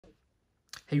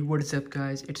Hey, what is up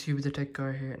guys, it's you with the Tech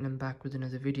Car here, and I'm back with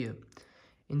another video.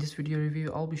 In this video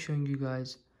review, I'll be showing you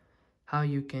guys how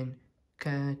you can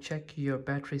check your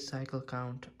battery cycle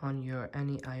count on your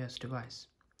any iOS device.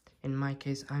 In my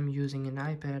case, I'm using an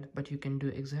iPad, but you can do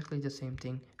exactly the same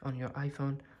thing on your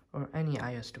iPhone or any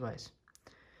iOS device.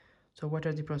 So what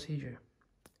are the procedure?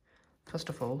 First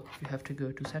of all, you have to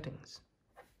go to settings.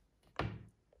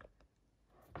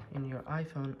 In your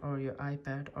iPhone or your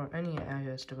iPad or any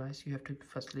iOS device, you have to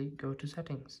firstly go to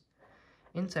settings.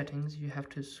 In settings, you have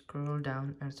to scroll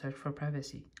down and search for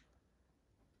privacy.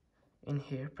 In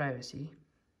here, privacy,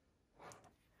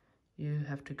 you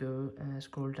have to go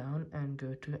scroll down and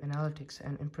go to analytics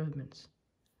and improvements.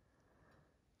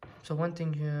 So one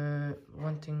thing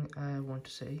I want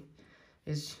to say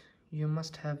is you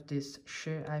must have this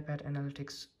share iPad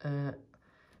analytics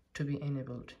to be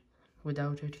enabled.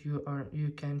 Without it,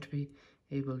 you can't be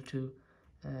able to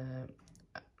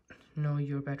know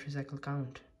your battery cycle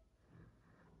count.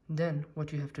 Then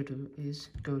what you have to do is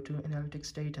go to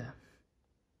analytics data,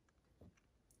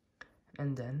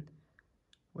 and then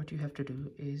what you have to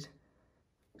do is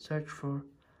search for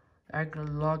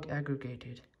log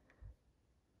aggregated.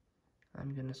 I'm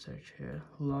gonna search here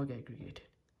log aggregated,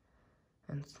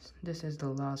 and this is the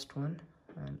last one,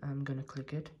 and I'm gonna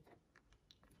click it.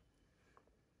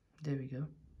 There we go.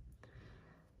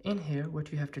 In here,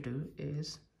 what you have to do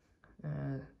is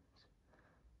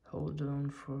hold on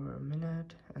for a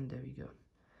minute, and there we go.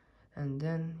 And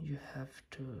then you have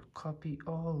to copy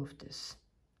all of this,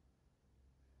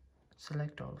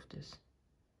 select all of this.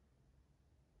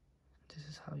 This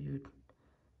is how you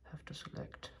have to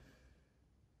select.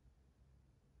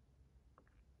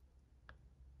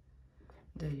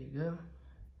 There you go.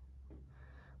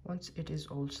 Once it is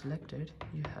all selected,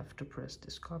 you have to press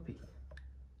this copy.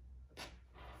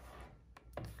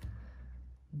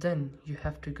 Then you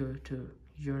have to go to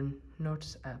your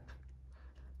Notes app.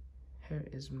 Here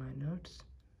is my notes.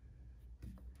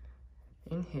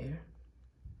 In here,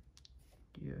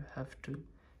 you have to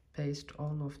paste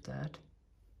all of that.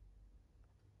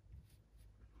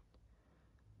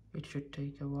 It should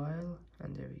take a while,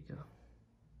 and there we go.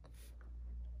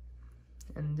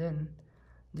 And then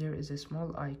there is a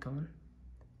small icon,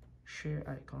 share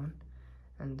icon,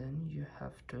 and then you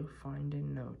have to find a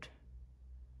note.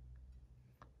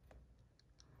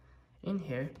 In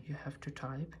here, you have to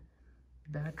type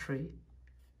battery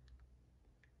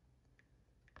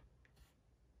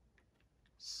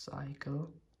cycle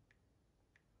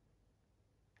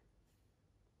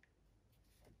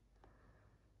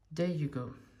there you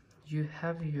go. You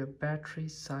have your battery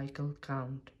cycle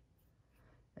count,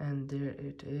 and there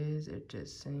it is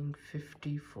saying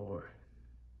 54.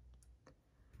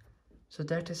 So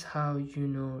that is how you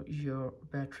know your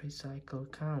battery cycle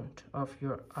count of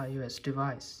your iOS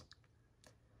device.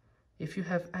 If you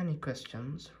have any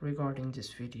questions regarding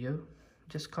this video,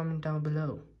 just comment down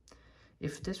below.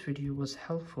 If this video was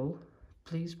helpful,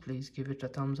 please give it a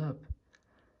thumbs up.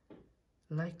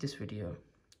 Like this video,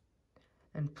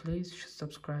 and please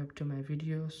subscribe to my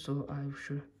videos so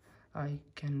I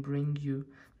can bring you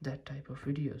that type of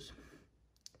videos.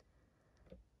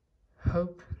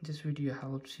 Hope this video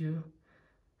helps you,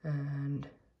 and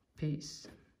peace.